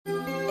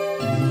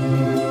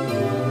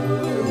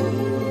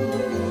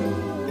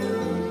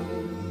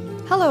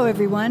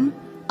everyone.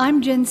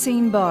 I'm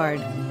Jensine Bard,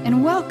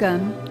 and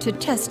welcome to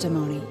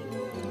Testimony,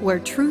 where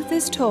truth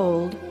is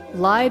told,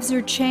 lives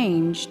are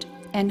changed,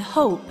 and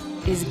hope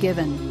is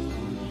given.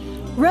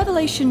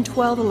 Revelation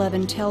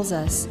 12:11 tells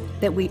us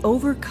that we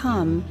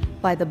overcome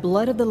by the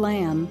blood of the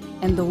Lamb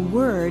and the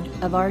word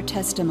of our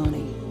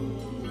testimony.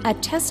 A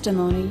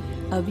testimony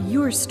of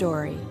your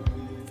story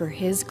for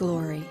His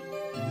glory.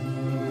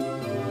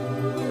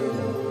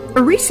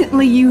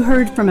 Recently you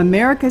heard from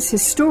America's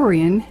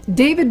historian,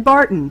 David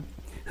Barton,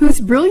 whose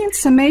brilliant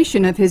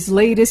summation of his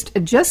latest,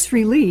 just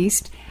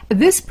released,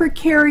 This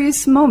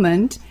Precarious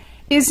Moment,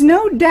 is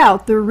no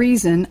doubt the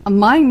reason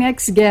my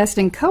next guest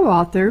and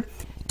co-author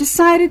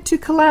decided to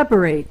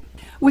collaborate,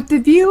 with the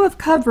view of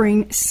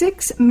covering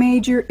 6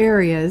 major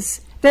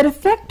areas that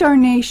affect our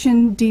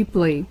nation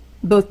deeply,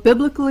 both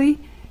biblically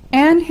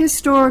and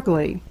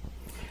historically.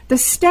 The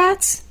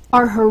stats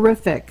are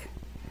horrific,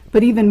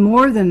 but even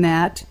more than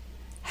that,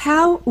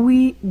 how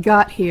we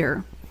got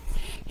here.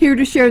 Here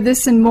to share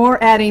this and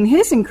more, adding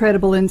his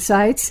incredible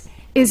insights,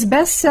 is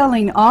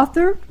best-selling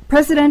author,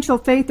 Presidential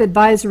Faith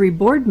Advisory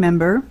Board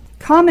member,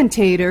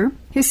 commentator,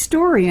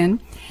 historian,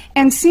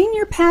 and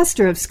senior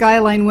pastor of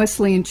Skyline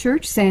Wesleyan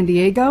Church, San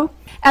Diego,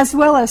 as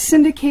well as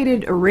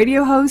syndicated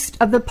radio host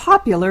of the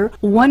popular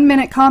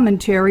one-minute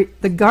commentary,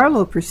 The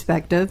Garlow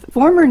Perspective,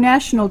 former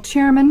national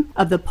chairman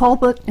of the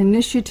Pulpit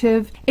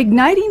Initiative,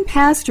 igniting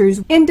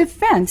pastors in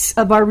defense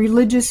of our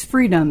religious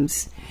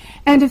freedoms.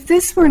 And if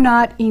this were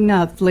not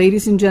enough,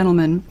 ladies and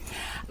gentlemen,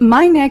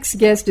 my next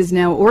guest is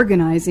now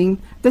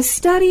organizing the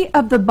study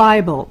of the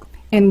Bible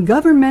in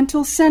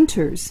governmental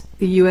centers,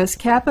 the U.S.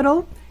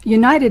 Capitol,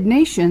 United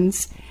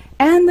Nations,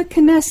 and the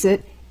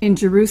Knesset in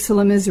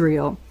Jerusalem,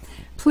 Israel.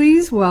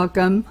 Please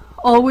welcome,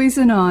 always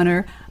an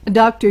honor,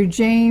 Dr.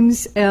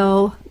 James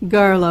L.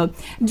 Garlow.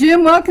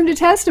 Jim, welcome to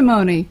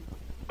Testimony.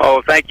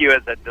 Oh, thank you.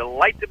 It's a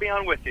delight to be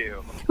on with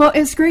you. Well,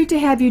 it's great to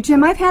have you,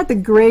 Jim. I've had the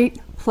great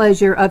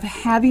pleasure of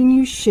having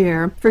you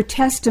share for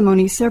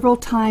Testimony several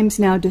times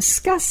now,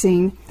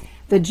 discussing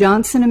the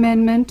Johnson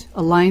Amendment,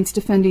 Alliance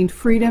Defending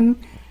Freedom,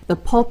 the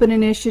Pulpit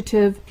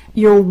Initiative,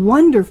 your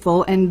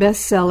wonderful and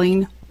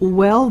best-selling,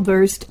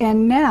 well-versed,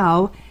 and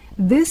now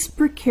This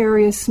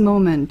Precarious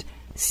Moment,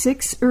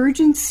 6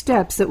 urgent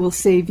steps that will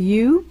save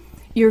you,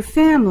 your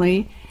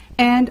family,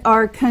 and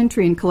our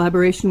country, in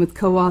collaboration with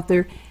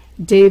co-author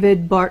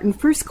David Barton.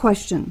 First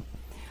question,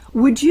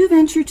 would you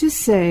venture to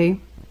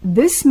say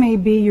this may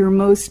be your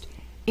most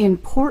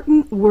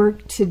important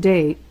work to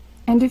date?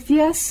 And if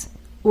yes,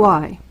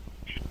 why?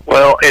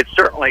 Well, it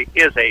certainly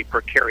is a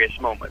precarious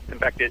moment. In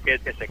fact,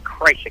 it's a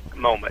crisis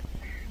moment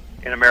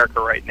in America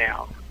right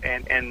now.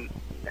 And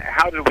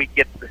how did we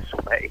get this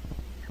way?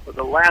 Well,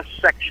 the last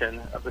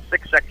section of the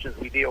 6 sections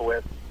we deal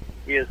with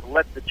is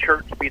let the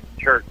church be the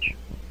church.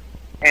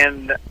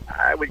 And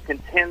I would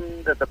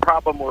contend that the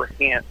problem we're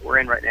in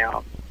right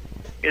now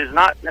is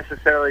not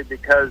necessarily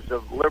because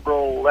of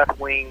liberal,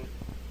 left-wing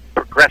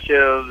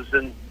progressives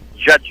and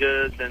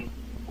judges and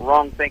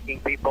wrong-thinking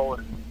people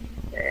and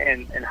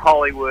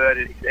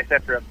Hollywood,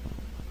 etc.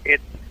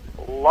 It's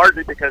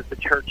largely because the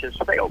church has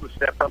failed to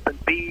step up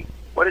and be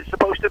what it's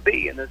supposed to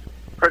be in this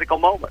critical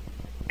moment,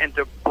 and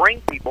to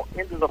bring people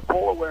into the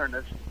full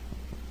awareness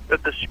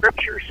that the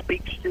Scripture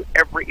speaks to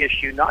every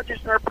issue, not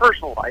just in our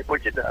personal life,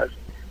 which it does,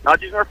 not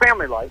just in our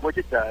family life, which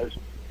it does,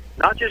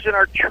 not just in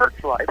our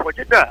church life, which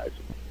it does,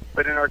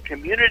 but in our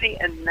community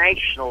and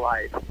national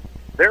life.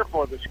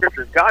 Therefore, the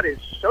Scripture, God is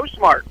so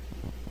smart,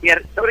 He had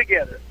it so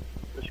together.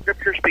 The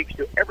Scripture speaks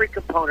to every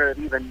component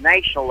of even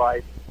national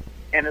life,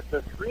 and if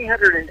the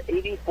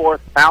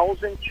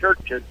 384,000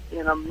 churches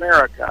in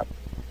America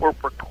were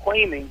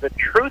proclaiming the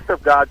truth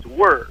of God's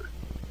Word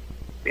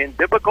in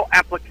biblical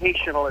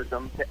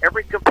applicationalism to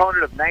every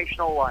component of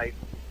national life,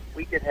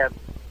 we could have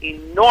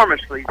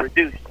enormously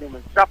reduced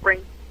human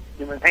suffering,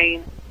 human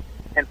pain,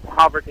 and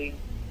poverty,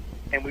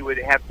 and we would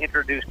have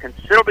introduced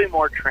considerably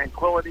more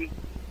tranquility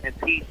and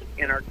peace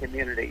in our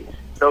communities.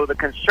 So the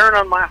concern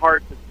on my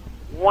heart,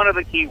 one of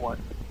the key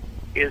ones,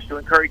 is to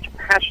encourage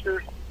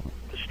pastors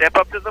to step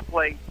up to the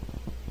plate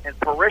and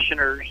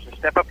parishioners to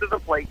step up to the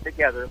plate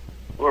together,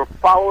 who are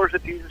followers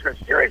of Jesus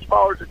Christ, serious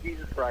followers of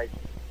Jesus Christ,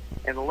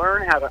 and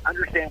learn how to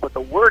understand what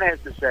the Word has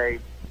to say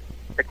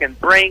that can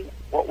bring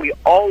what we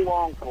all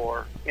long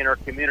for in our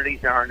communities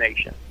and our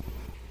nation.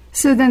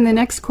 So then the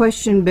next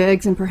question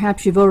begs, and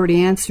perhaps you've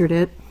already answered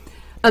it,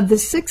 of the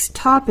 6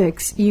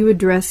 topics you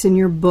address in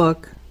your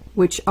book,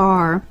 which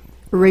are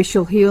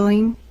racial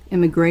healing,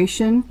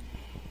 immigration,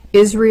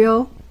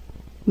 Israel,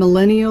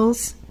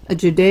 millennials, a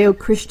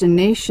Judeo-Christian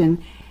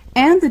nation,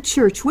 and the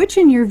church, which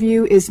in your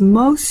view is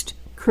most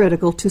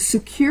critical to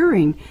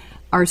securing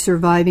our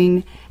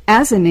surviving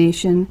as a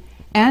nation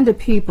and a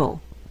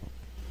people?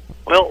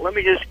 Well, let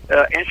me just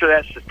answer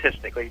that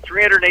statistically.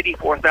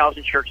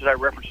 384,000 churches I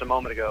referenced a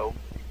moment ago.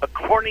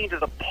 According to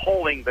the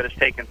polling that has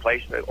taken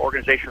place, the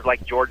organizations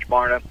like George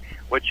Barna,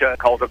 which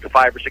calls up to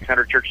 500 or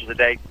 600 churches a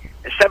day,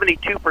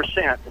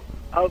 72%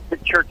 of the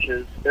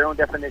churches, their own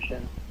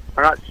definition,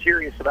 are not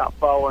serious about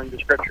following the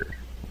Scriptures.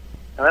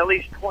 And at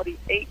least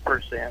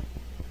 28%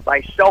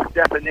 by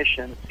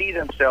self-definition, see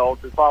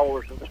themselves as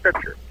followers of the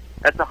Scripture.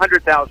 That's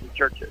 100,000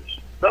 churches.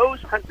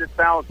 Those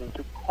 100,000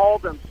 who call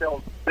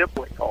themselves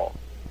biblical,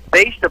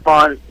 based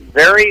upon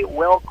very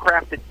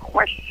well-crafted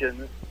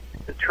questions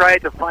to try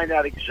to find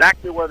out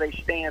exactly where they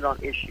stand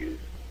on issues,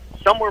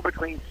 somewhere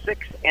between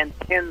 6,000 and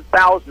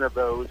 10,000 of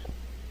those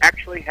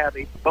actually have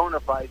a bona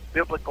fide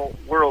biblical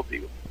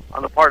worldview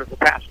on the part of the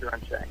pastor,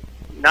 I'm saying.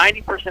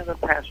 90% of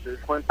pastors,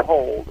 when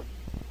polled,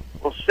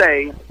 will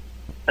say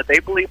that they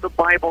believe the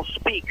Bible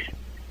speaks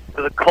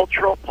to the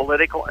cultural,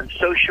 political, and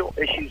social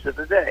issues of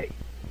the day.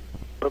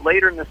 But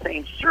later in the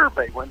same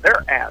survey, when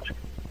they're asked,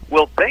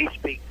 will they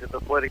speak to the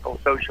political,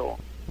 social,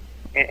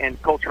 and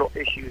cultural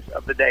issues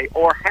of the day,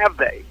 or have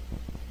they?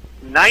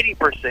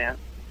 90%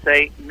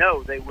 say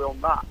no, they will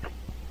not.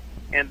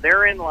 And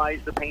therein lies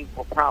the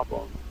painful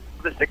problem.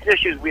 The 6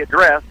 issues we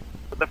address,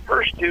 the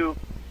first 2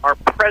 are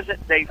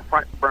present-day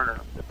front burner.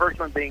 The first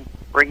one being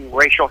bringing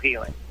racial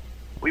healing.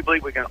 We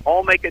believe we can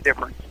all make a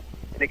difference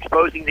in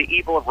exposing the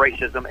evil of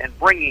racism and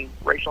bringing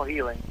racial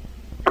healing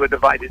to a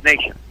divided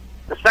nation.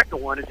 The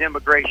second one is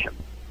immigration.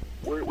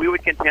 We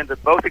would contend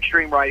that both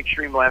extreme right,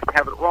 extreme left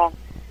have it wrong,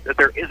 that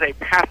there is a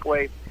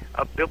pathway,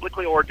 a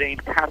biblically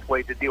ordained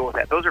pathway to deal with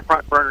that. Those are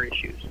front burner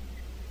issues.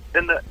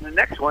 Then the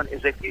next one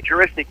is a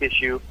futuristic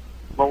issue,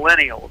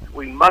 millennials.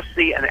 We must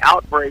see an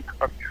outbreak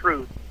of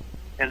truth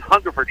and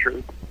hunger for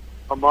truth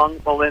among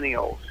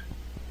millennials.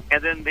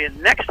 And then the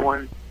next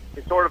one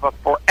is sort of a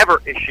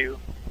forever issue,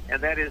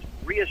 and that is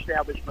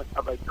reestablishment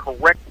of a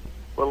correct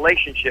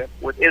relationship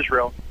with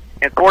Israel.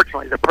 And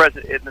fortunately, the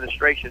present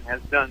administration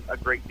has done a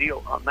great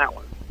deal on that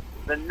one.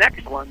 The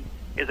next one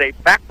is a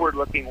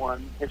backward-looking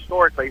one,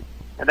 historically,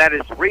 and that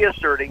is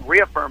reasserting,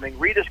 reaffirming,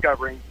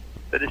 rediscovering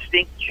the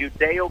distinct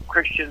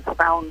Judeo-Christian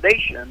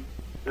foundation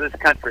to this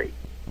country.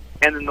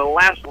 And then the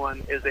last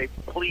one is a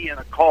plea and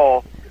a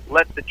call,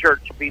 let the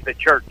church be the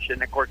church.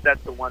 And, of course,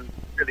 that's the one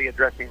really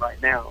addressing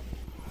right now.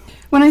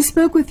 When I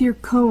spoke with your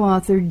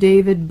co-author,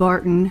 David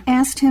Barton,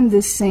 asked him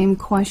this same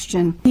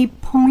question. He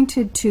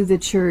pointed to the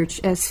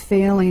church as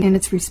failing in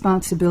its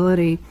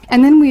responsibility.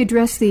 And then we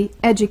addressed the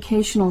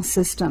educational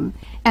system.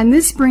 And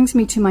this brings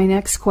me to my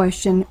next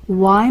question.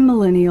 Why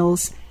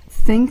millennials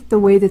think the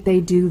way that they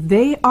do?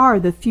 They are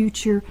the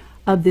future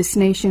of this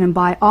nation. And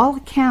by all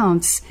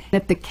accounts,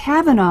 if the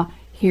Kavanaugh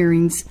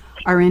hearings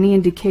are any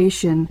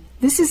indication,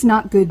 this is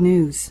not good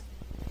news.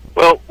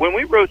 Well, when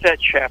we wrote that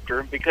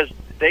chapter, because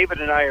David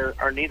and I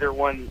are neither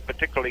one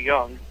particularly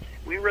young,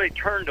 we really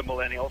turned to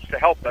millennials to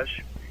help us.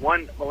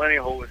 One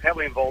millennial who was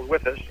heavily involved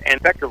with us, and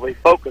effectively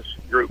focus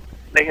group.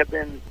 They have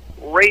been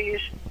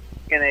raised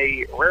in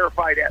a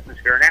rarefied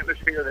atmosphere, an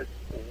atmosphere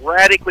that's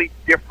radically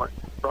different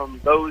from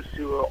those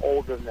who are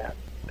older than that.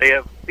 They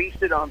have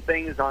feasted on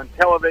things on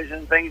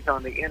television, things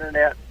on the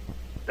internet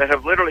that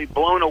have literally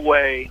blown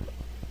away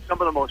some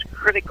of the most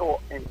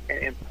critical and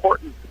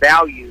important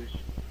values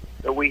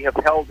that we have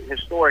held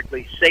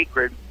historically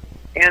sacred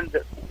and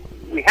that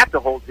we have to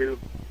hold to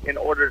in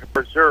order to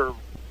preserve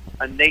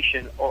a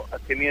nation or a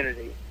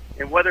community.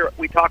 And whether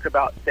we talk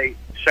about, say,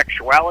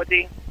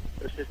 sexuality,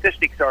 the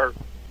statistics are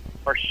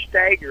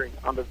staggering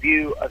on the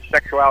view of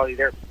sexuality.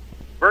 They're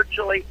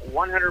virtually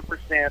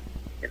 100%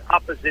 in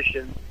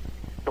opposition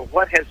to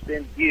what has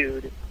been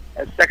viewed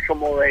as sexual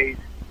mores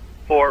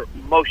for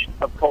most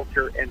of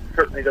culture, and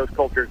certainly those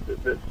cultures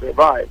that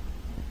survive.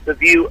 The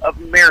view of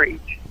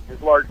marriage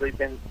has largely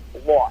been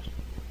lost.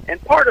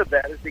 And part of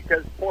that is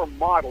because poor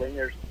modeling,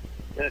 there's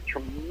been a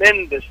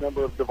tremendous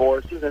number of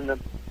divorces, and the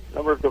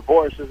number of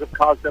divorces have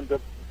caused them to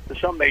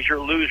some measure,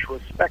 lose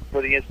respect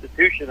for the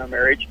institution of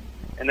marriage,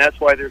 and that's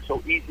why they're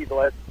so easy to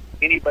let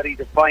anybody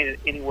define it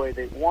any way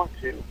they want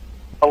to.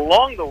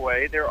 Along the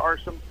way, there are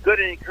some good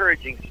and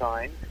encouraging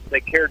signs.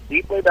 They care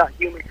deeply about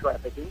human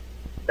trafficking.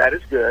 That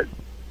is good.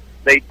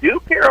 They do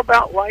care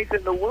about life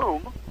in the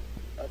womb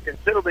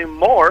considerably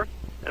more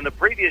than the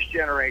previous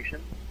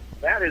generation.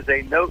 That is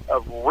a note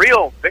of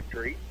real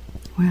victory.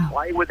 Wow.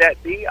 Why would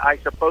that be? I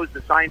suppose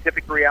the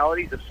scientific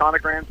realities of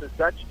sonograms and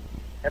such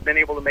have been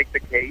able to make the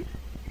case.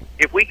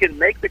 If we can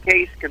make the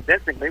case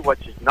convincingly,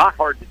 which is not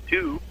hard to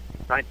do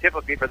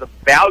scientifically, for the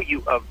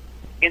value of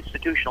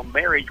institutional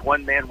marriage,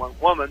 one man, one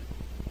woman,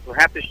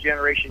 perhaps this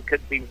generation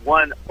could be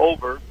won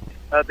over.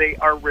 They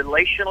are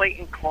relationally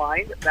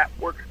inclined. That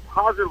works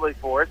positively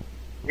for us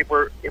if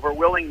we're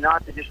willing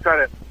not to just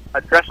try to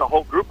address a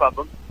whole group of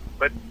them,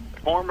 but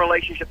form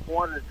relationships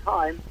one at a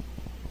time.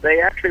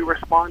 They actually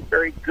respond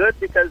very good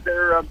because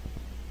they're a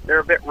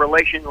bit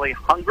relationally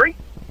hungry,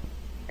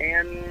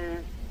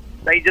 and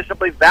they just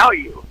simply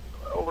value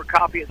over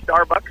coffee at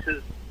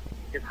Starbucks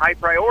is high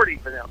priority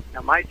for them.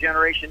 Now, my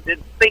generation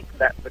didn't think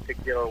that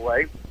particular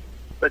way,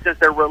 but since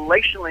they're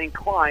relationally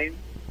inclined,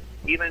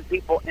 even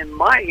people in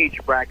my age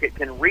bracket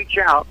can reach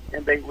out,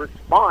 and they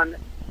respond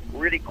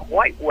really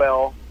quite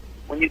well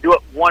when you do it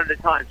one at a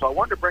time. So I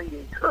wanted to bring the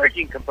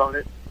encouraging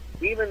component,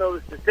 even though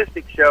the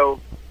statistics show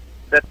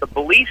that the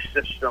belief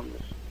systems,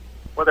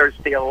 whether it's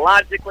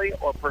theologically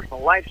or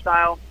personal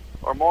lifestyle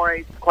or more,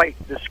 it's quite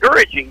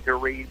discouraging to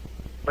read,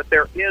 but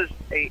there is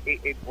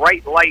a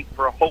bright light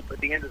for a hope at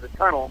the end of the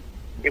tunnel,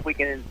 if we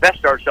can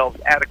invest ourselves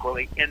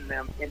adequately in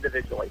them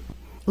individually.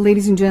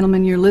 Ladies and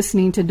gentlemen, you're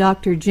listening to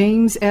Dr.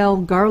 James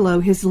L.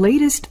 Garlow, his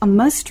latest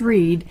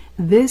must-read,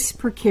 This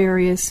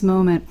Precarious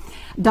Moment.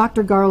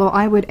 Dr. Garlow,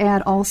 I would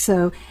add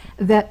also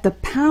that the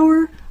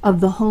power of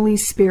the Holy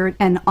Spirit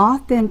and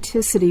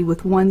authenticity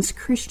with one's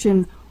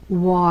Christian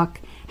walk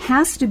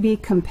has to be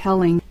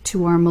compelling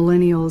to our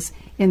millennials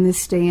in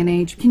this day and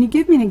age. Can you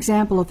give me an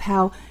example of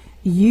how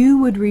you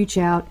would reach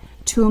out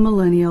to a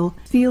millennial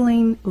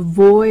feeling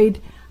void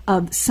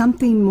of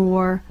something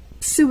more,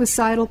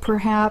 suicidal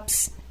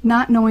perhaps,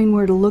 not knowing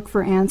where to look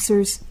for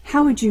answers?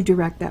 How would you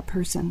direct that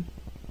person?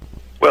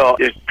 Well,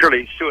 it's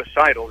purely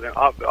suicidal. And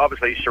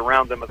obviously, you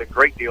surround them with a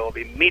great deal of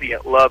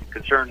immediate love,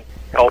 concern,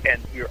 help, and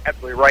you're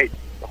absolutely right.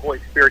 The Holy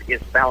Spirit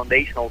is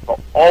foundational to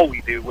all we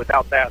do.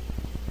 Without that,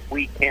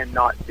 we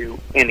cannot do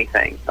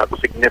anything of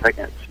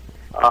significance.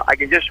 I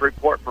can just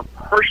report from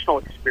personal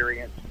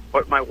experience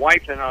what my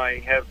wife and I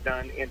have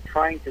done in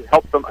trying to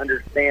help them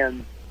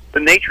understand the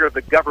nature of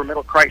the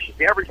governmental crisis.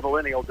 The average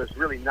millennial does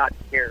really not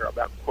care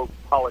about, quote,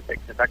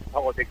 politics. In fact,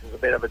 politics is a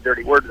bit of a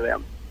dirty word to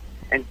them.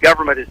 And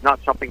government is not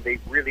something they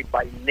really,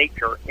 by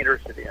nature,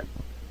 interested in.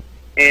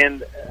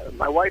 And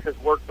my wife has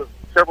worked with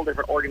several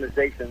different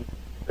organizations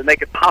to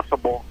make it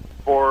possible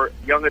for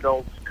young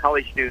adults,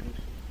 college students,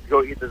 to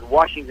go either to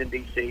Washington,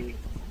 D.C.,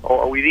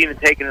 or we've even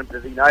taken them to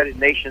the United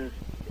Nations,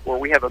 where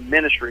we have a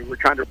ministry. We're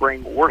trying to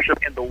bring worship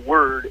and the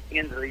Word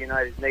into the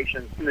United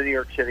Nations, into New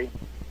York City.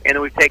 And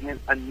then we've taken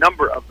a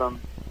number of them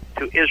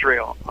to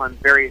Israel on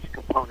various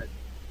components.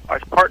 I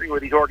was partnering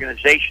with these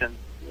organizations.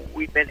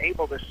 We've been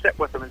able to sit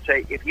with them and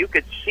say, if you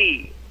could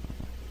see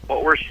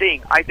what we're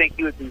seeing, I think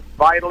you would be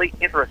vitally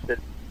interested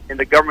in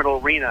the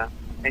governmental arena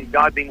and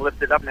God being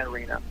lifted up in that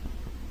arena.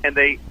 And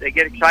they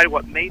get excited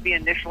what may be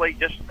initially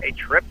just a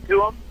trip to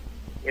them.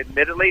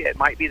 Admittedly, it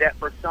might be that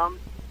for some.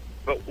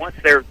 But once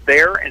they're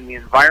there in the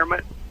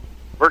environment,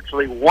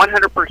 virtually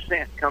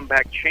 100% come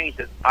back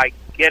changed. I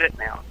get it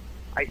now.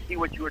 I see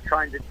what you were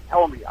trying to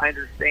tell me. I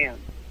understand.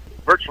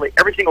 Virtually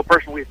every single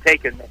person we've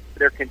taken,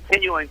 they're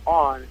continuing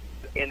on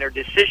in their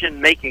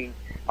decision-making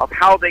of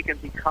how they can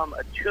become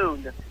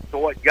attuned to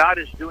what God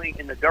is doing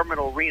in the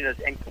governmental arenas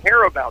and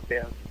care about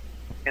this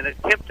and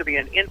attempt to be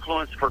an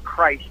influence for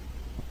Christ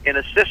in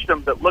a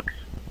system that looks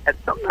at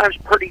sometimes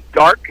pretty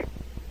dark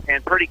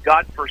and pretty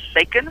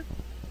God-forsaken,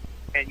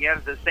 and yet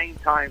at the same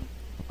time,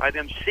 by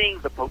them seeing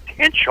the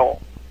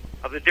potential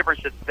of the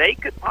difference that they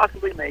could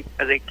possibly make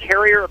as a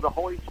carrier of the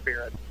Holy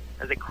Spirit,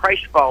 as a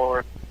Christ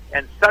follower,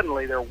 and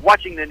suddenly they're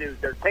watching the news,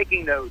 they're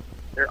taking notes,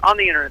 they're on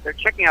the internet, they're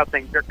checking out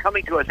things, they're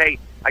coming to us, hey,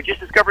 I just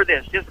discovered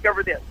this,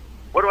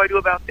 what do I do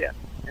about this?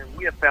 And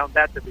we have found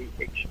that to be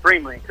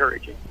extremely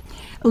encouraging.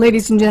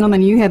 Ladies and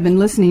gentlemen, you have been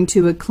listening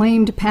to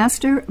acclaimed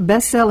pastor,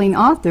 best-selling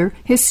author,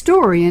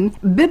 historian,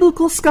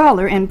 biblical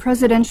scholar, and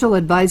Presidential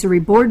Advisory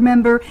Board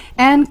member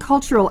and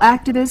cultural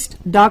activist,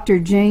 Dr.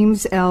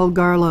 James L.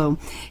 Garlow.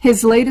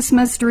 His latest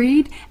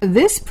must-read,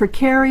 This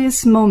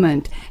Precarious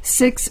Moment,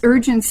 6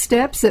 urgent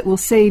steps that will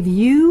save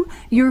you,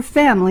 your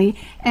family,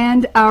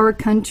 and our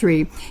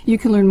country. You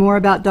can learn more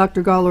about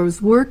Dr.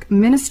 Garlow's work,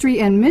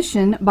 ministry, and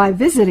mission by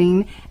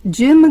visiting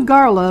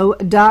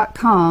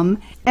jimgarlow.com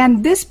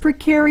and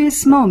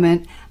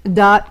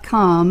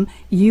thisprecariousmoment.com.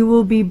 You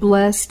will be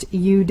blessed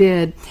you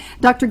did.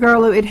 Dr.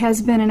 Garlow, it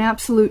has been an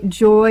absolute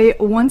joy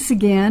once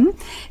again.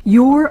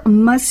 Your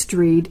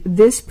must-read,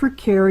 This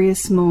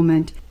Precarious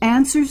Moment,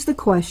 answers the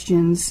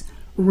questions,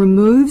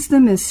 removes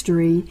the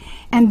mystery,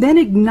 and then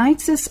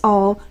ignites us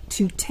all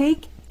to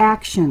take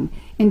action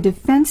in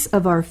defense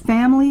of our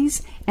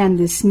families and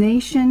this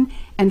nation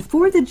and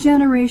for the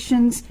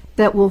generations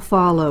that will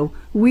follow.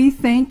 We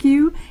thank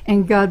you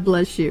and God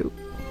bless you.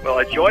 Well,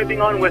 a joy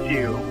being on with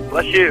you.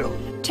 Bless you.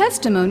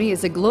 Testimony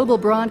is a global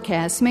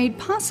broadcast made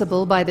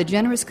possible by the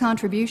generous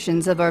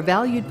contributions of our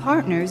valued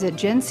partners at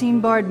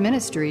Jensine Bard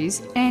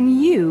Ministries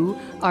and you,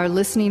 our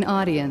listening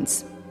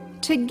audience.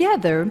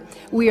 Together,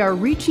 we are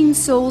reaching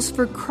souls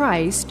for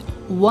Christ,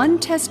 one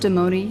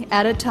testimony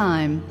at a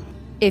time.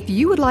 If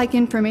you would like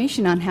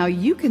information on how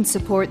you can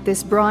support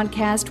this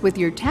broadcast with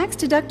your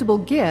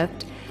tax-deductible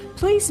gift,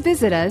 please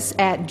visit us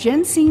at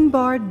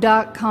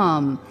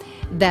jensinebard.com.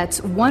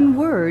 That's one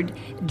word,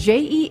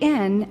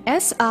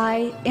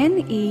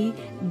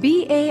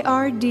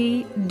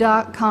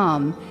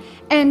 JENSINEBARD.com.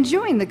 And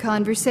join the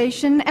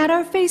conversation at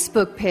our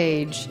Facebook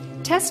page,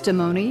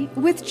 Testimony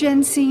with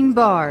Jensine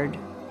Bard.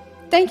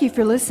 Thank you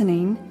for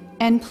listening,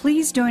 and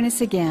please join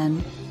us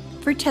again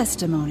for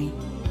Testimony.